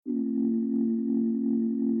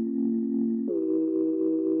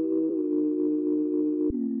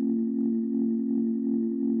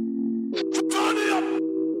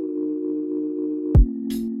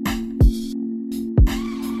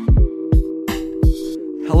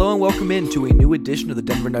Hello and welcome into a new edition of the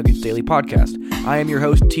Denver Nuggets Daily Podcast. I am your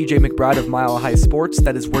host, TJ McBride of Mile High Sports.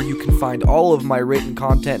 That is where you can find all of my written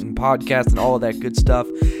content and podcasts and all of that good stuff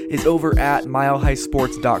is over at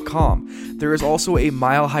milehighsports.com. There is also a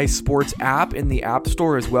Mile High Sports app in the App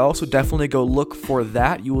Store as well, so definitely go look for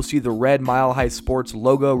that. You will see the red Mile High Sports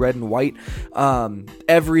logo, red and white.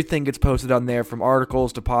 Everything gets posted on there, from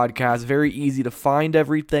articles to podcasts. Very easy to find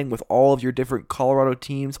everything with all of your different Colorado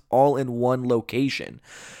teams all in one location.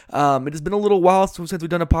 It has been a little while since we've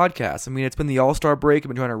done a podcast. I mean, it's been the All-Star break. I've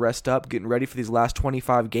been trying to rest up, getting ready for these last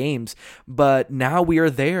 25 games, but now we are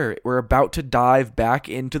there. We're about to dive back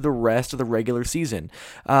into the rest of the regular season.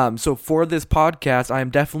 So for this podcast, I am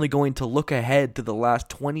definitely going to look ahead to the last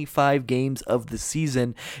 25 games of the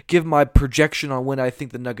season, give my projection on when I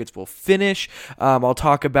think the Nuggets will finish. I'll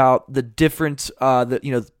talk about the difference,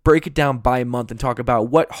 break it down by month and talk about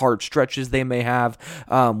what hard stretches they may have,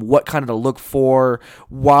 what kind of to look for,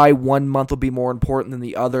 why one month will be more important than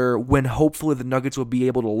the other, when hopefully the Nuggets will be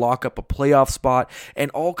able to lock up a playoff spot, and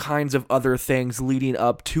all kinds of other things leading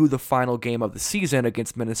up to the final game of the season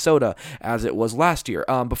against Minnesota, as it was last year.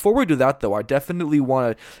 Before we do that, though, I definitely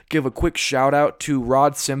want to give a quick shout out to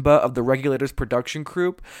Rod Simba of the Regulators production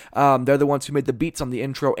group. They're the ones who made the beats on the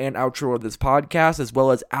intro and outro of this podcast, as well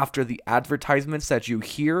as after the advertisements that you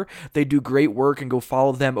hear. They do great work, and go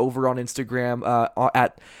follow them over on Instagram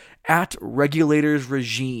at Regulators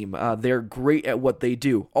Regime. They're great at what they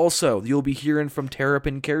do. Also, you'll be hearing from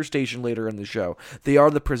Terrapin Care Station later in the show. They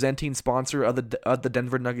are the presenting sponsor of the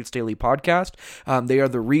Denver Nuggets Daily Podcast. They are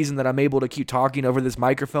the reason that I'm able to keep talking over this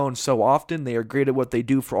microphone so often. They are great at what they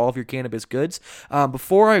do for all of your cannabis goods.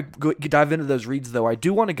 Before I dive into those reads, though, I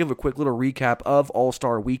do want to give a quick little recap of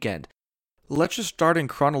All-Star Weekend. Let's just start in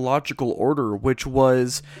chronological order, which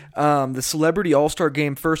was the Celebrity All-Star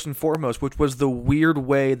Game first and foremost, which was the weird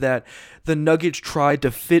way that the Nuggets tried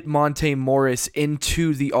to fit Monte Morris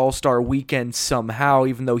into the All-Star Weekend somehow,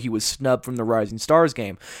 even though he was snubbed from the Rising Stars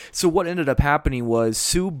game. So what ended up happening was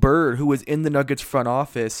Sue Bird, who was in the Nuggets front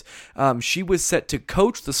office, she was set to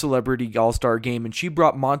coach the Celebrity All-Star Game, and she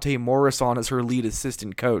brought Monte Morris on as her lead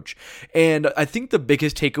assistant coach. And I think the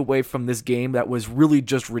biggest takeaway from this game that was really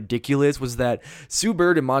just ridiculous was that Sue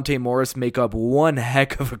Bird and Monte Morris make up one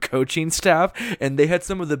heck of a coaching staff, and they had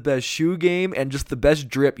some of the best shoe game and just the best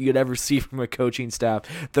drip you'd ever see from a coaching staff.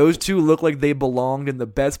 Those two looked like they belonged in the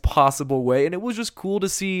best possible way, and it was just cool to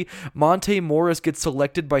see Monte Morris get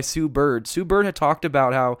selected by Sue Bird. Sue Bird had talked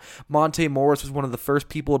about how Monte Morris was one of the first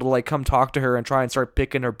people to come talk to her and try and start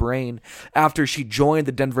picking her brain after she joined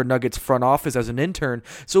the Denver Nuggets front office as an intern.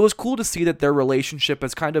 So it was cool to see that their relationship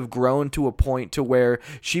has kind of grown to a point to where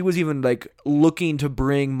she was even looking to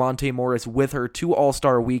bring Monte Morris with her to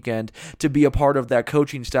All-Star Weekend to be a part of that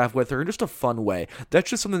coaching staff with her in just a fun way. That's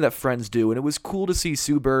just something that friends do, and it was cool to see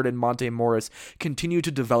Sue Bird and Monte Morris continue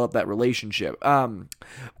to develop that relationship.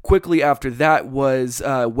 Quickly after that was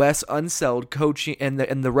Wes Unseld coaching and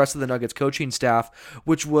the rest of the Nuggets coaching staff,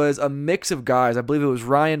 which was a mix of guys. I believe it was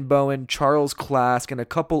Ryan Bowen, Charles Klask, and a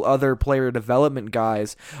couple other player development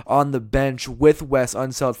guys on the bench with Wes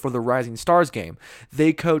Unseld for the Rising Stars game.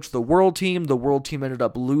 They coached the World Team. The World Team ended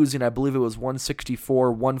up losing. I believe it was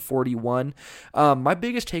 164-141. My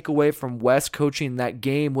biggest takeaway from Wes coaching that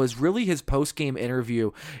game was really his post-game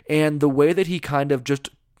interview and the way that he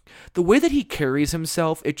carries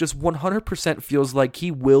himself. It just 100% feels like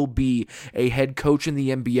he will be a head coach in the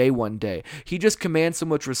NBA one day. He just commands so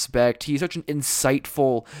much respect. He's such an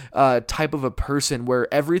insightful type of a person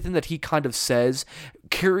where everything that he kind of says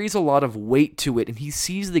carries a lot of weight to it, and he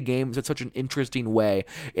sees the games in such an interesting way,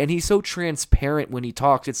 and he's so transparent when he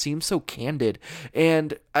talks. It seems so candid,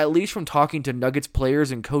 and at least from talking to Nuggets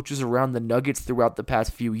players and coaches around the Nuggets throughout the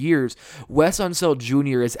past few years, Wes Unseld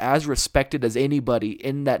Jr. is as respected as anybody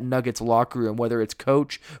in that Nuggets locker room, whether it's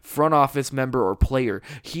coach, front office member, or player.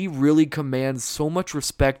 He really commands so much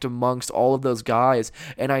respect amongst all of those guys,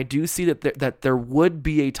 and I do see that there would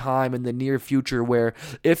be a time in the near future where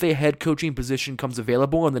if a head coaching position comes available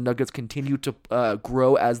and the Nuggets continue to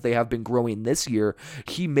grow as they have been growing this year,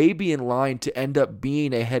 he may be in line to end up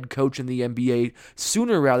being a head coach in the NBA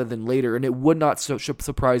sooner rather than later, and it would not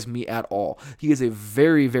surprise me at all. He is a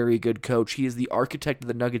very, very good coach. He is the architect of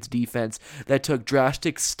the Nuggets defense that took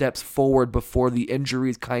drastic steps forward before the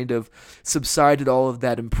injuries kind of subsided all of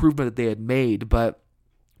that improvement that they had made, but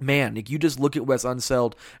man, you just look at Wes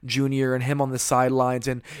Unseld Jr. and him on the sidelines,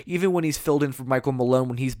 and even when he's filled in for Michael Malone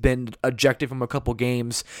when he's been ejected from a couple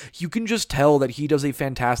games, you can just tell that he does a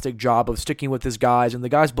fantastic job of sticking with his guys, and the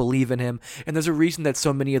guys believe in him, and there's a reason that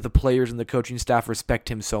so many of the players and the coaching staff respect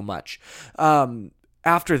him so much.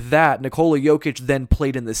 After that, Nikola Jokic then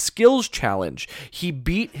played in the skills challenge. He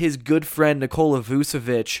beat his good friend Nikola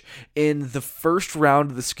Vucevic in the first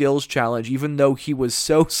round of the skills challenge, even though he was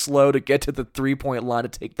so slow to get to the three-point line to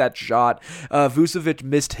take that shot. Vucevic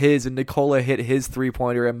missed his, and Nikola hit his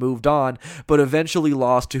three-pointer and moved on, but eventually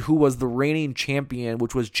lost to who was the reigning champion,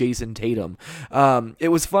 which was Jason Tatum. It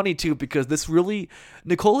was funny, too, because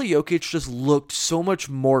Nikola Jokic just looked so much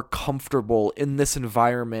more comfortable in this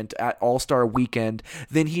environment at All-Star Weekend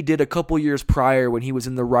than he did a couple years prior when he was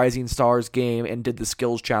in the Rising Stars game and did the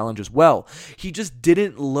skills challenge as well. He just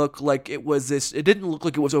didn't look like it was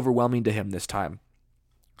overwhelming to him this time.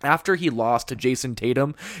 After he lost to Jason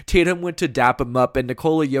Tatum, Tatum went to dap him up, and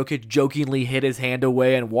Nikola Jokic jokingly hid his hand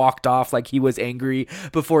away and walked off like he was angry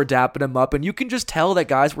before dapping him up. And you can just tell that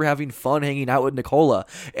guys were having fun hanging out with Nikola.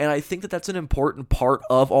 And I think that that's an important part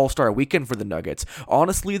of All-Star Weekend for the Nuggets.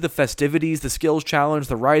 Honestly, the festivities, the skills challenge,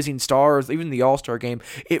 the Rising Stars, even the All-Star game,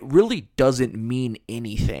 it really doesn't mean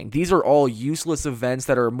anything. These are all useless events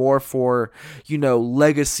that are more for,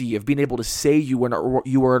 legacy of being able to say you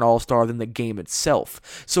were an All-Star than the game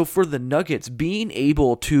itself. So for the Nuggets, being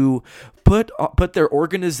able to put their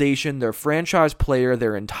organization, their franchise player,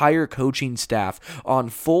 their entire coaching staff on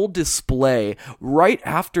full display right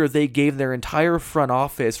after they gave their entire front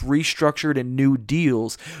office restructured and new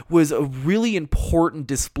deals was a really important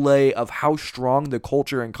display of how strong the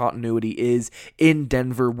culture and continuity is in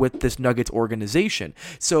Denver with this Nuggets organization.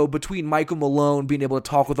 So between Michael Malone being able to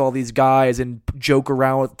talk with all these guys and joke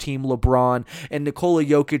around with Team LeBron, and Nikola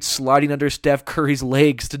Jokic sliding under Steph Curry's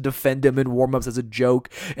legs to defend him in warmups as a joke,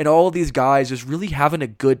 and all of these guys just really having a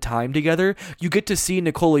good time together, you get to see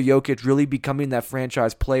Nikola Jokic really becoming that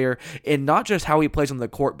franchise player, and not just how he plays on the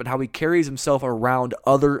court, but how he carries himself around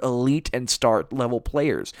other elite and star level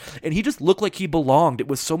players. And he just looked like he belonged. It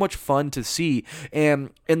was so much fun to see.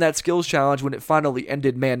 And in that skills challenge, when it finally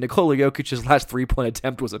ended, man, Nikola Jokic's last three-point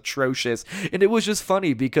attempt was atrocious. And it was just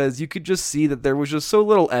funny because you could just see that there was just so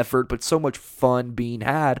little effort, but so much fun being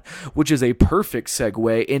had, which is a perfect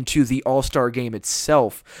segue into the All-Star game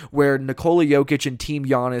itself, where Nikola Jokic and Team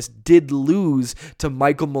Giannis did lose to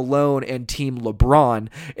Michael Malone and Team LeBron.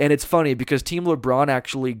 And it's funny because Team LeBron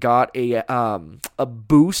actually got a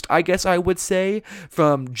boost, I guess I would say,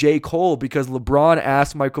 from J. Cole, because LeBron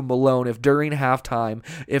asked Michael Malone if during halftime,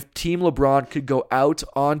 if Team LeBron could go out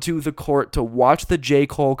onto the court to watch the J.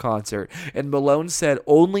 Cole concert. And Malone said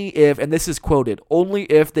only if, and this is quoted, only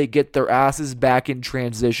if they get their asses back in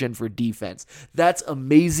transition for defense. That's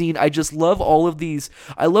amazing. I just love all of these.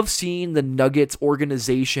 I love seeing the Nuggets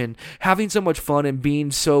organization having so much fun and being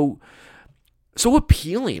so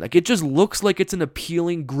appealing. Like, it just looks like it's an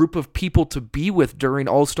appealing group of people to be with during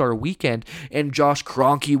All-Star Weekend. And Josh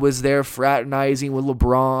Kroenke was there fraternizing with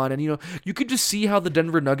LeBron. And, you could just see how the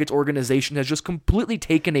Denver Nuggets organization has just completely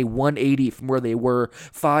taken a 180 from where they were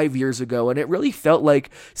 5 years ago. And it really felt like,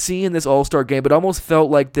 seeing this All-Star game, it almost felt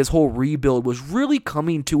like this whole rebuild was really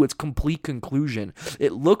coming to its complete conclusion.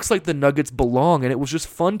 It looks like the Nuggets belong, and it was just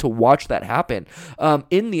fun to watch that happen.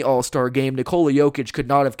 In the All-Star game, Nikola Jokic could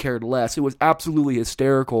not have cared less. It was absolutely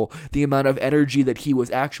hysterical, the amount of energy that he was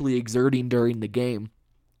actually exerting during the game.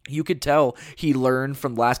 You could tell he learned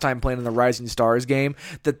from last time playing in the Rising Stars game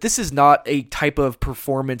that this is not a type of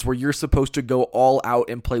performance where you're supposed to go all out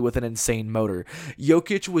and play with an insane motor.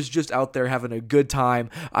 Jokic was just out there having a good time.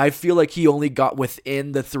 I feel like he only got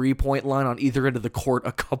within the three-point line on either end of the court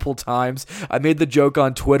a couple times. I made the joke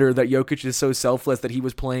on Twitter that Jokic is so selfless that he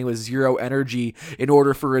was playing with zero energy in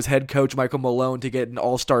order for his head coach Michael Malone to get an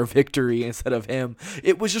all-star victory instead of him.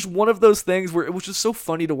 It was just one of those things where it was just so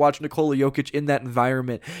funny to watch Nikola Jokic in that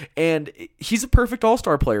environment. And he's a perfect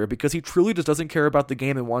all-star player because he truly just doesn't care about the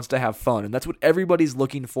game and wants to have fun. And that's what everybody's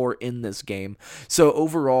looking for in this game. So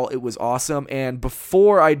overall, it was awesome. And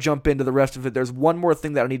before I jump into the rest of it, there's one more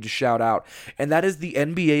thing that I need to shout out. And that is the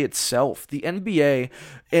NBA itself. The NBA,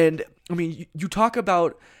 and I mean, you talk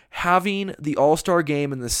about having the all-star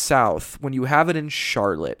game in the South when you have it in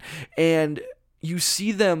Charlotte. And you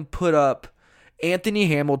see them put up Anthony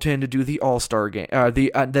Hamilton to do the All-Star game,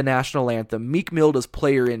 the national anthem. Meek Mill does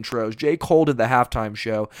player intros. J. Cole did the halftime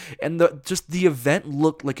show, and the event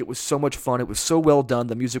looked like it was so much fun. It was so well done.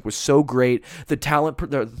 The music was so great. The talent,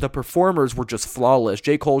 the performers were just flawless.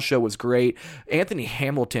 J. Cole's show was great. Anthony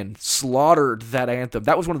Hamilton slaughtered that anthem.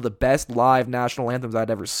 That was one of the best live national anthems I'd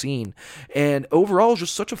ever seen. And overall, it was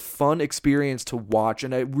just such a fun experience to watch,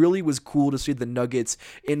 and it really was cool to see the Nuggets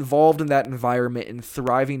involved in that environment and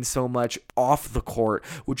thriving so much off off the court,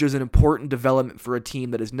 which is an important development for a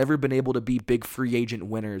team that has never been able to be big free agent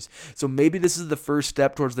winners. So maybe this is the first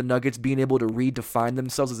step towards the Nuggets being able to redefine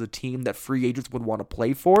themselves as a team that free agents would want to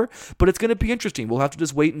play for, but it's going to be interesting. We'll have to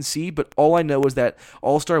just wait and see, but all I know is that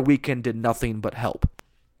All-Star Weekend did nothing but help.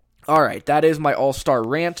 All right, that is my All-Star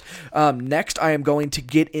rant. Next, I am going to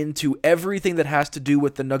get into everything that has to do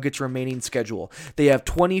with the Nuggets' remaining schedule. They have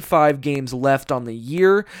 25 games left on the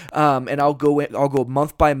year, and I'll go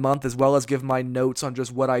month by month, as well as give my notes on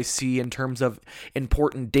just what I see in terms of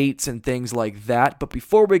important dates and things like that. But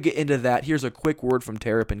before we get into that, here's a quick word from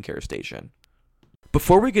Terrapin Care Station.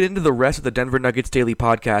 Before we get into the rest of the Denver Nuggets Daily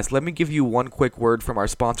Podcast, let me give you one quick word from our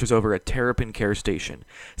sponsors over at Terrapin Care Station.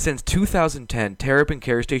 Since 2010, Terrapin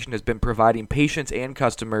Care Station has been providing patients and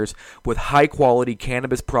customers with high-quality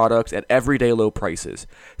cannabis products at everyday low prices.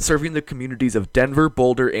 Serving the communities of Denver,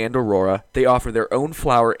 Boulder, and Aurora, they offer their own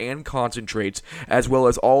flower and concentrates, as well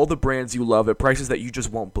as all the brands you love at prices that you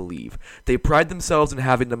just won't believe. They pride themselves in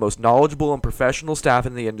having the most knowledgeable and professional staff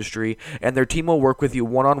in the industry, and their team will work with you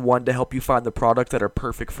one-on-one to help you find the products that are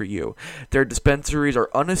perfect for you. Their dispensaries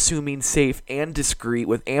are unassuming, safe, and discreet,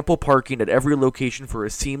 with ample parking at every location for a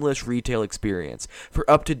seamless retail experience. For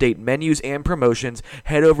up-to-date menus and promotions,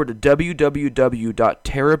 head over to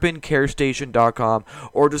www.terrapincarestation.com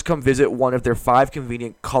or just come visit one of their 5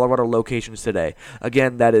 convenient Colorado locations today.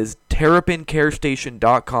 Again, that is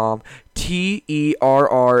terrapincarestation.com,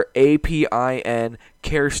 TERRAPIN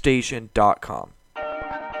carestation.com.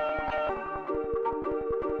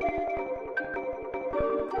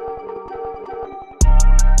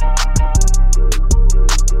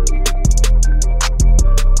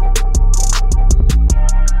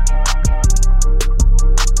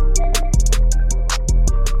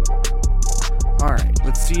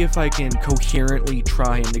 See if I can coherently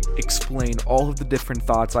try and explain all of the different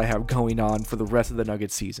thoughts I have going on for the rest of the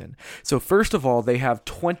Nuggets season. So first of all, they have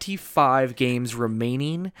 25 games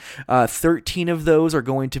remaining. 13 of those are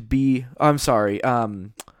going to be,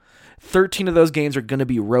 13 of those games are going to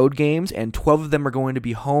be road games, and 12 of them are going to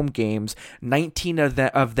be home games. 19 of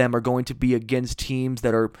them are going to be against teams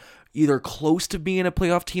that are either close to being a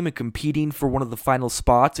playoff team and competing for one of the final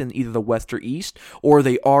spots in either the West or East, or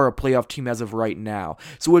they are a playoff team as of right now.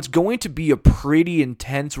 So it's going to be a pretty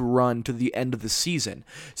intense run to the end of the season.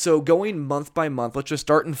 So going month by month, let's just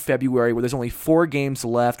start in February, where there's only 4 games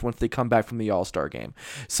left once they come back from the All-Star game.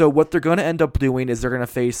 So what they're going to end up doing is they're going to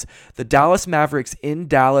face the Dallas Mavericks in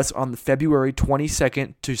Dallas on February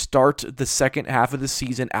 22nd to start the second half of the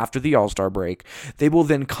season after the All-Star break. They will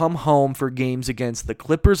then come home for games against the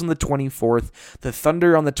Clippers on the 24th, the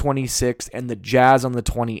Thunder on the 26th, and the Jazz on the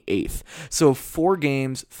 28th. So 4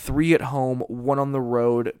 games, 3 at home, 1 on the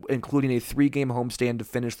road, including a 3-game homestand to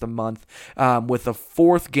finish the month, with a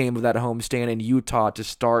 4th game of that homestand in Utah to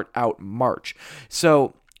start out March.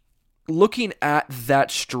 So looking at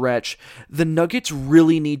that stretch, the Nuggets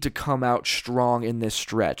really need to come out strong in this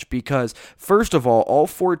stretch because, first of all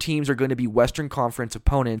 4 teams are going to be Western Conference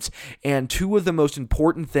opponents, and 2 of the most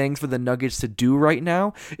important things for the Nuggets to do right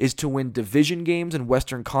now is to win division games and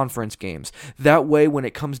Western Conference games. That way, when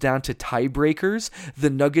it comes down to tiebreakers, the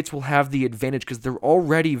Nuggets will have the advantage because they're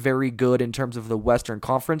already very good in terms of the Western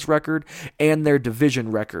Conference record and their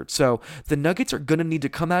division record. So the Nuggets are going to need to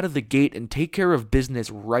come out of the gate and take care of business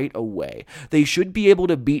right away. They should be able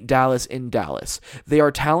to beat Dallas in Dallas. They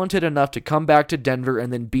are talented enough to come back to Denver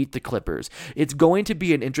and then beat the Clippers. It's going to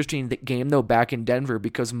be an interesting game, though, back in Denver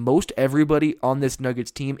because most everybody on this Nuggets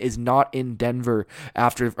team is not in Denver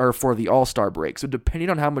for the All-Star break. So depending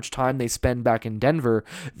on how much time they spend back in Denver,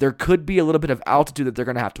 there could be a little bit of altitude that they're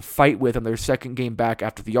going to have to fight with on their second game back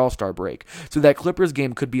after the All-Star break. So that Clippers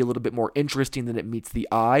game could be a little bit more interesting than it meets the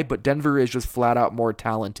eye, but Denver is just flat out more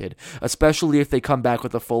talented, especially if they come back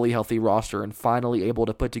with a fully healthy roster and finally able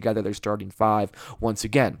to put together their starting 5 once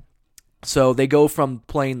again. So they go from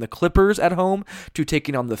playing the Clippers at home to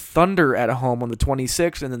taking on the Thunder at home on the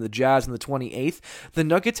 26th and then the Jazz on the 28th. The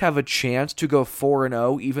Nuggets have a chance to go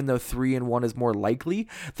 4-0, even though 3-1 is more likely.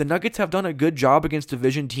 The Nuggets have done a good job against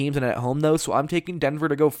division teams and at home, though, so I'm taking Denver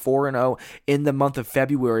to go 4-0 in the month of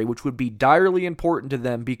February, which would be direly important to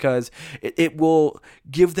them because it will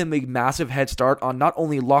give them a massive head start on not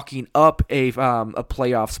only locking up a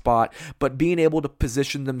playoff spot, but being able to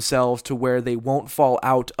position themselves to where they won't fall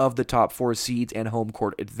out of the top 4 seeds and home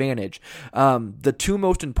court advantage. The 2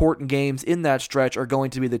 most important games in that stretch are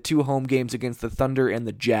going to be the 2 home games against the Thunder and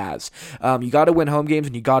the Jazz. You got to win home games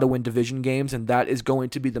and you got to win division games, and that is going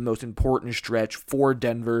to be the most important stretch for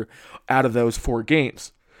Denver out of those 4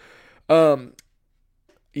 games.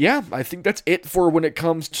 Yeah, I think that's it for when it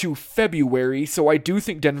comes to February. So I do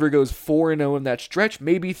think Denver goes 4-0 in that stretch,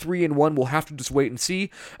 maybe 3-1. We'll have to just wait and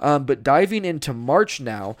see. But diving into March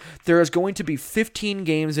now, there is going to be 15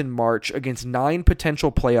 games in March against 9 potential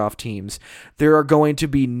playoff teams. There are going to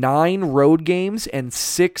be 9 road games and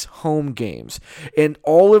 6 home games. And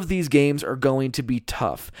all of these games are going to be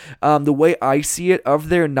tough. The way I see it, of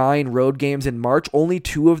their 9 road games in March, only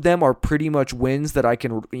 2 of them are pretty much wins that I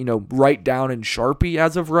can, write down in Sharpie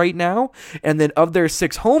as of right now. And then of their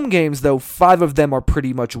 6 home games, though, 5 of them are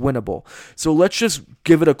pretty much winnable. So let's just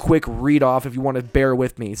give it a quick read off if you want to bear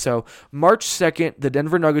with me. So March 2nd, the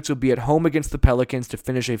Denver Nuggets will be at home against the Pelicans to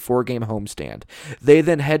finish a 4-game homestand. They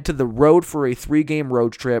then head to the road for a 3-game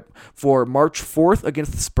road trip for March 4th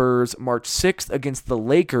against the Spurs, March 6th against the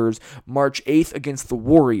Lakers, March 8th against the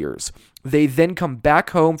Warriors. They then come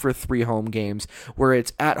back home for 3 home games, where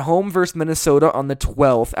it's at home versus Minnesota on the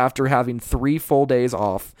 12th after having 3 full days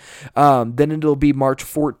off. Then it'll be March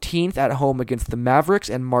 14th at home against the Mavericks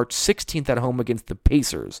and March 16th at home against the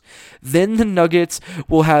Pacers. Then the Nuggets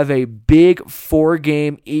will have a big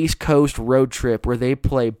 4-game East Coast road trip where they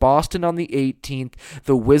play Boston on the 18th,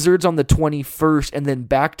 the Wizards on the 21st, and then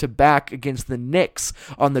back-to-back against the Knicks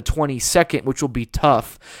on the 22nd, which will be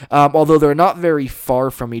tough, although they're not very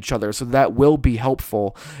far from each other, so that will be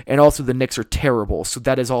helpful. And also the Knicks are terrible, so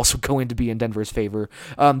that is also going to be in Denver's favor.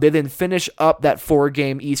 They then finish up that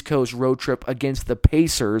 4-game East Coast road trip against the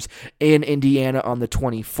Pacers in Indiana on the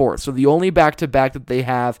 24th. So the only back-to-back that they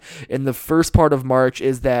have in the first part of March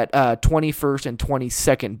is that 21st and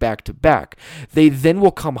 22nd back-to-back. They then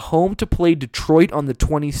will come home to play Detroit on the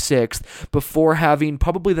 26th before having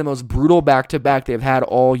probably the most brutal back-to-back they've had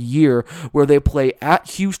all year, where they play at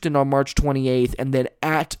Houston on March 28th and then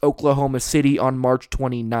at Oklahoma City on March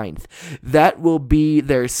 29th. That will be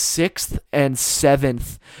their 6th and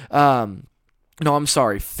 7th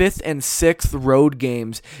 5th and 6th road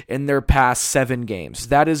games in their past 7 games.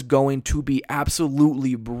 That is going to be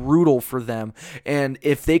absolutely brutal for them. And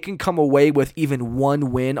if they can come away with even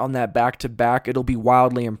 1 win on that back-to-back, it'll be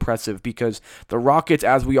wildly impressive, because the Rockets,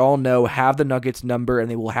 as we all know, have the Nuggets number, and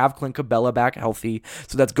they will have Clint Capella back healthy.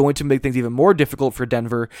 So that's going to make things even more difficult for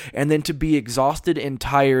Denver. And then to be exhausted and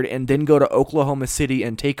tired and then go to Oklahoma City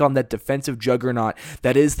and take on that defensive juggernaut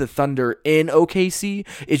that is the Thunder in OKC,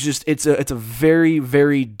 it's a very,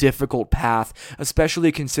 very difficult path, especially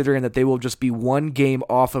considering that they will just be 1 game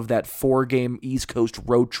off of that 4-game East Coast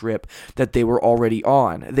road trip that they were already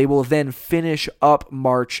on. They will then finish up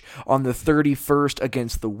March on the 31st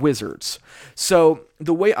against the Wizards. So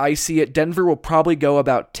the way I see it, Denver will probably go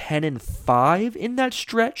about 10-5 in that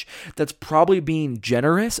stretch. That's probably being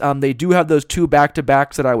generous. They do have those 2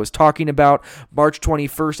 back-to-backs that I was talking about. March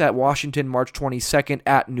 21st at Washington, March 22nd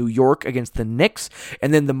at New York against the Knicks,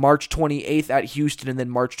 and then the March 28th at Houston, and then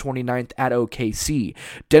March 29th at OKC.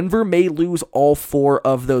 Denver may lose all 4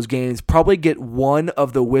 of those games, probably get 1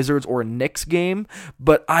 of the Wizards or Knicks game,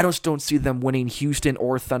 but I just don't see them winning Houston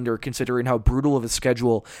or Thunder, considering how brutal of a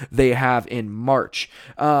schedule they have in March.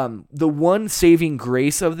 The one saving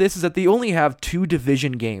grace of this is that they only have 2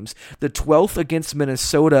 division games, the 12th against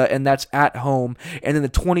Minnesota, and that's at home, and then the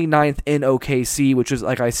 29th in OKC, which is,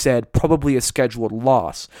 like I said, probably a scheduled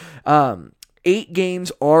loss. 8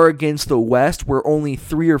 games are against the West, where only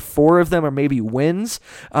 3 or 4 of them are maybe wins.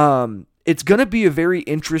 It's going to be a very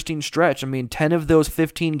interesting stretch. I mean, 10 of those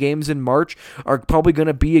 15 games in March are probably going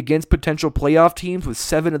to be against potential playoff teams, with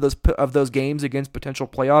 7 of those games against potential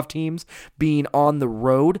playoff teams being on the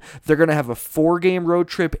road. They're going to have a 4-game road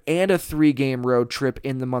trip and a 3-game road trip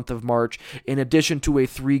in the month of March, in addition to a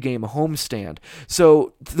 3-game homestand.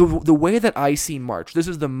 So the way that I see March, this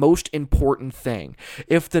is the most important thing.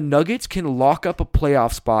 If the Nuggets can lock up a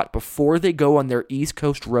playoff spot before they go on their East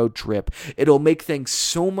Coast road trip, it'll make things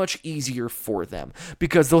so much easier for them,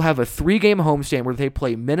 because they'll have a 3-game homestand where they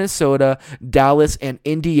play Minnesota, Dallas, and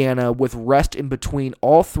Indiana, with rest in between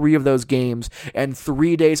all 3 of those games and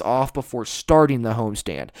 3 days off before starting the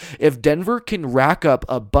homestand. If Denver can rack up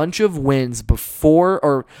a bunch of wins before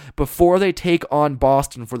they take on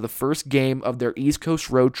Boston for the first game of their East Coast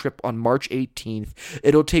road trip on March 18th,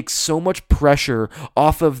 it'll take so much pressure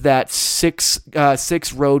off of that 6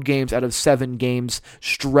 road games out of 7 games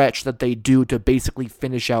stretch that they do to basically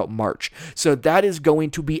finish out March. March. So that is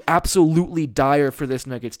going to be absolutely dire for this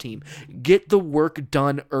Nuggets team. Get the work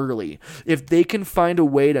done early. If they can find a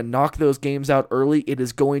way to knock those games out early, it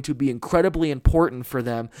is going to be incredibly important for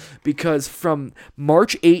them, because from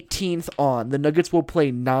March 18th on, the Nuggets will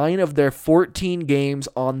play 9 of their 14 games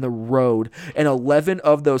on the road, and 11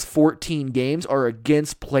 of those 14 games are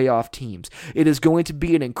against playoff teams. It is going to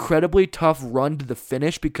be an incredibly tough run to the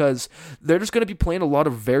finish, because they're just going to be playing a lot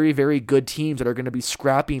of very, very good teams that are going to be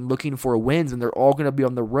scrapping, looking for wins, and they're all going to be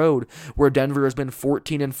on the road, where Denver has been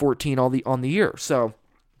 14-14 on the year. So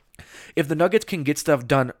if the Nuggets can get stuff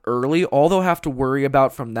done early, all they'll have to worry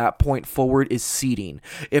about from that point forward is seeding.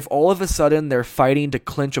 If all of a sudden they're fighting to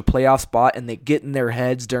clinch a playoff spot and they get in their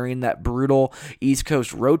heads during that brutal East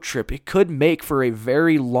Coast road trip, it could make for a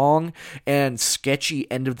very long and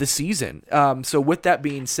sketchy end of the season. So with that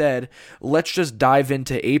being said, let's just dive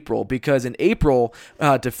into April, because in April,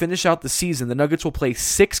 to finish out the season, the Nuggets will play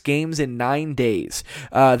 6 games in 9 days.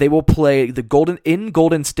 They will play in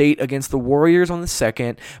Golden State against the Warriors on the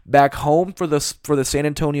 2nd, back home for the San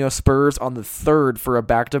Antonio Spurs on the 3rd for a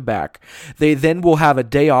back-to-back. They then will have a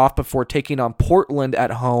day off before taking on Portland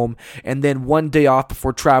at home, and then one day off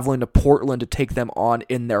before traveling to Portland to take them on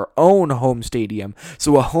in their own home stadium.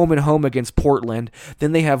 So a home and home against Portland.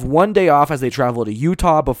 Then they have one day off as they travel to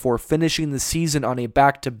Utah before finishing the season on a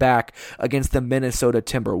back-to-back against the Minnesota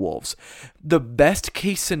Timberwolves. The best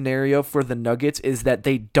case scenario for the Nuggets is that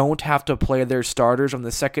they don't have to play their starters on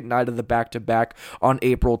the second night of the back-to-back on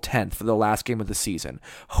April 10th for the last game of the season.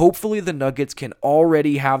 Hopefully the Nuggets can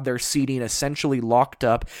already have their seeding essentially locked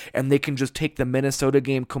up, and they can just take the Minnesota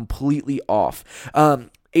game completely off.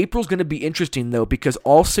 April's going to be interesting, though, because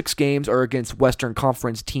all 6 games are against Western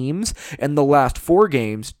Conference teams, and the last 4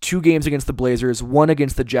 games, 2 games against the Blazers, 1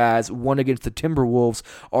 against the Jazz, 1 against the Timberwolves,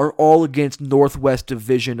 are all against Northwest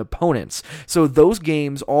Division opponents. So those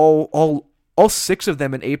games, all 6 of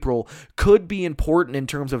them in April, could be important in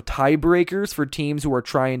terms of tiebreakers for teams who are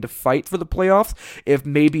trying to fight for the playoffs. If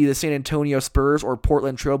maybe the San Antonio Spurs or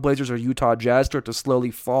Portland Trailblazers or Utah Jazz start to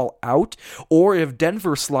slowly fall out, or if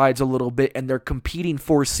Denver slides a little bit and they're competing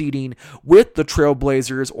for seeding with the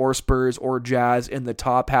Trailblazers or Spurs or Jazz in the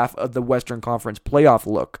top half of the Western Conference playoff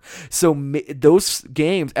look. So those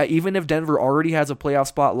games, even if Denver already has a playoff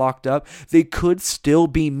spot locked up, they could still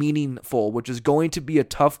be meaningful, which is going to be a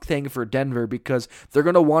tough thing for Denver, because they're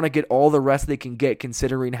going to want to get all the rest they can get,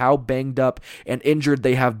 considering how banged up and injured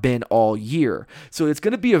they have been all year. So it's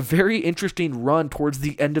going to be a very interesting run towards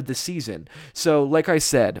the end of the season. So like I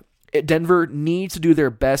said, Denver needs to do their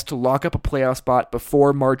best to lock up a playoff spot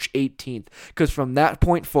before March 18th, because from that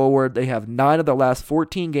point forward, they have 9 of the last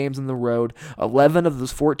 14 games on the road, 11 of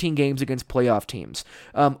those 14 games against playoff teams.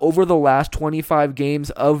 Over the last 25 games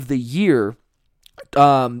of the year,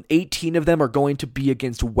 18 of them are going to be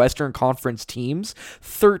against Western Conference teams.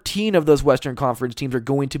 13 of those Western Conference teams are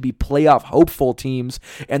going to be playoff hopeful teams,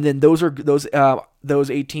 and then those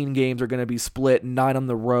 18 games are going to be split 9 on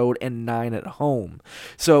the road and 9 at home.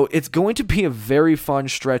 So it's going to be a very fun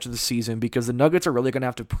stretch of the season, because the Nuggets are really going to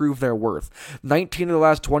have to prove their worth. 19 of the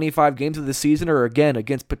last 25 games of the season are, again,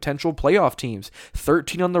 against potential playoff teams.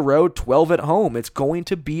 13 on the road, 12 at home. It's going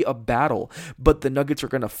to be a battle, but the Nuggets are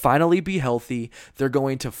going to finally be healthy. They're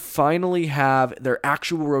going to finally have their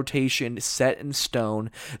actual rotation set in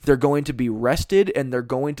stone. They're going to be rested, and they're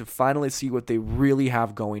going to finally see what they really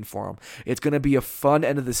have going for them. It's going to be a fun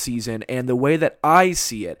end of the season, and the way that I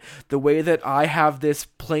see it, the way that I have this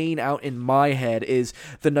playing out in my head, is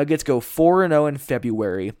the Nuggets go 4-0 in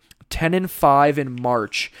February, 10-5 in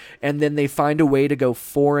March, and then they find a way to go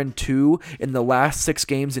 4-2 in the last 6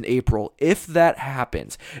 games in April. If that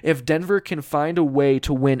happens, if Denver can find a way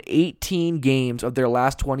to win 18 games of their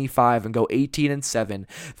last 25 and go 18-7,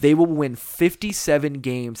 they will win 57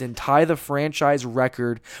 games and tie the franchise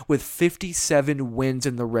record with 57 wins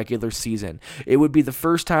in the regular season. It would be the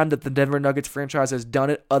first time that the Denver Nuggets franchise has done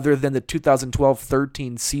it, other than the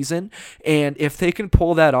 2012-13 season, and if they can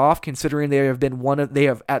pull that off, considering they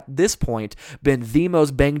have at this point been the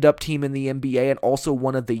most banged up team in the NBA and also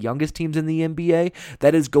one of the youngest teams in the NBA,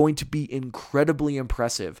 that is going to be incredibly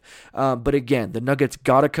impressive. But again, the Nuggets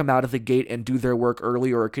got to come out of the gate and do their work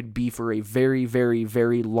early, or it could be for a very, very,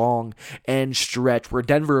 very long end stretch where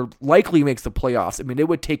Denver likely makes the playoffs. I mean, it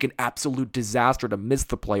would take an absolute disaster to miss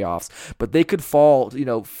the playoffs, but they could fall,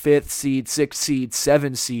 5th seed, 6th seed,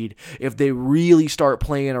 7th seed if they really start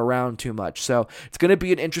playing around too much. So it's going to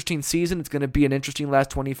be an interesting season. It's going to be an interesting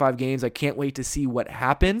last 25 games. I can't wait to see what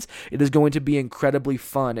happens. It is going to be incredibly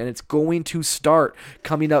fun, and it's going to start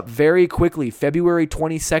coming up very quickly, February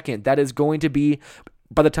 22nd. That is going to be,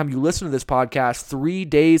 by the time you listen to this podcast, 3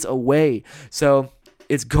 days away. So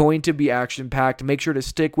It's going to be action-packed. Make sure to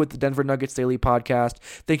stick with the Denver Nuggets Daily Podcast.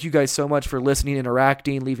 Thank you guys so much for listening,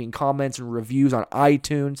 interacting, leaving comments and reviews on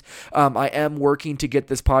iTunes. I am working to get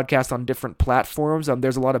this podcast on different platforms.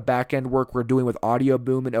 There's a lot of back-end work we're doing with Audio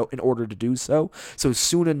Boom in order to do so. So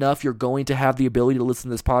soon enough, you're going to have the ability to listen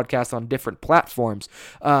to this podcast on different platforms.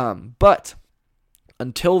 But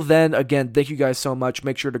until then, again, thank you guys so much.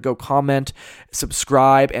 Make sure to go comment,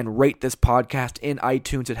 subscribe, and rate this podcast in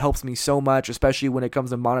iTunes. It helps me so much, especially when it comes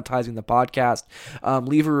to monetizing the podcast.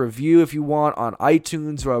 Leave a review if you want on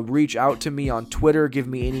iTunes, or reach out to me on Twitter. Give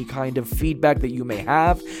me any kind of feedback that you may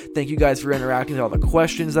have. Thank you guys for interacting with all the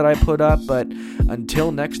questions that I put up. But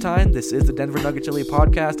until next time, this is the Denver Nuggets Daily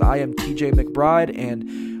Podcast. I am TJ McBride,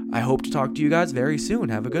 and I hope to talk to you guys very soon.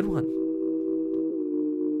 Have a good one.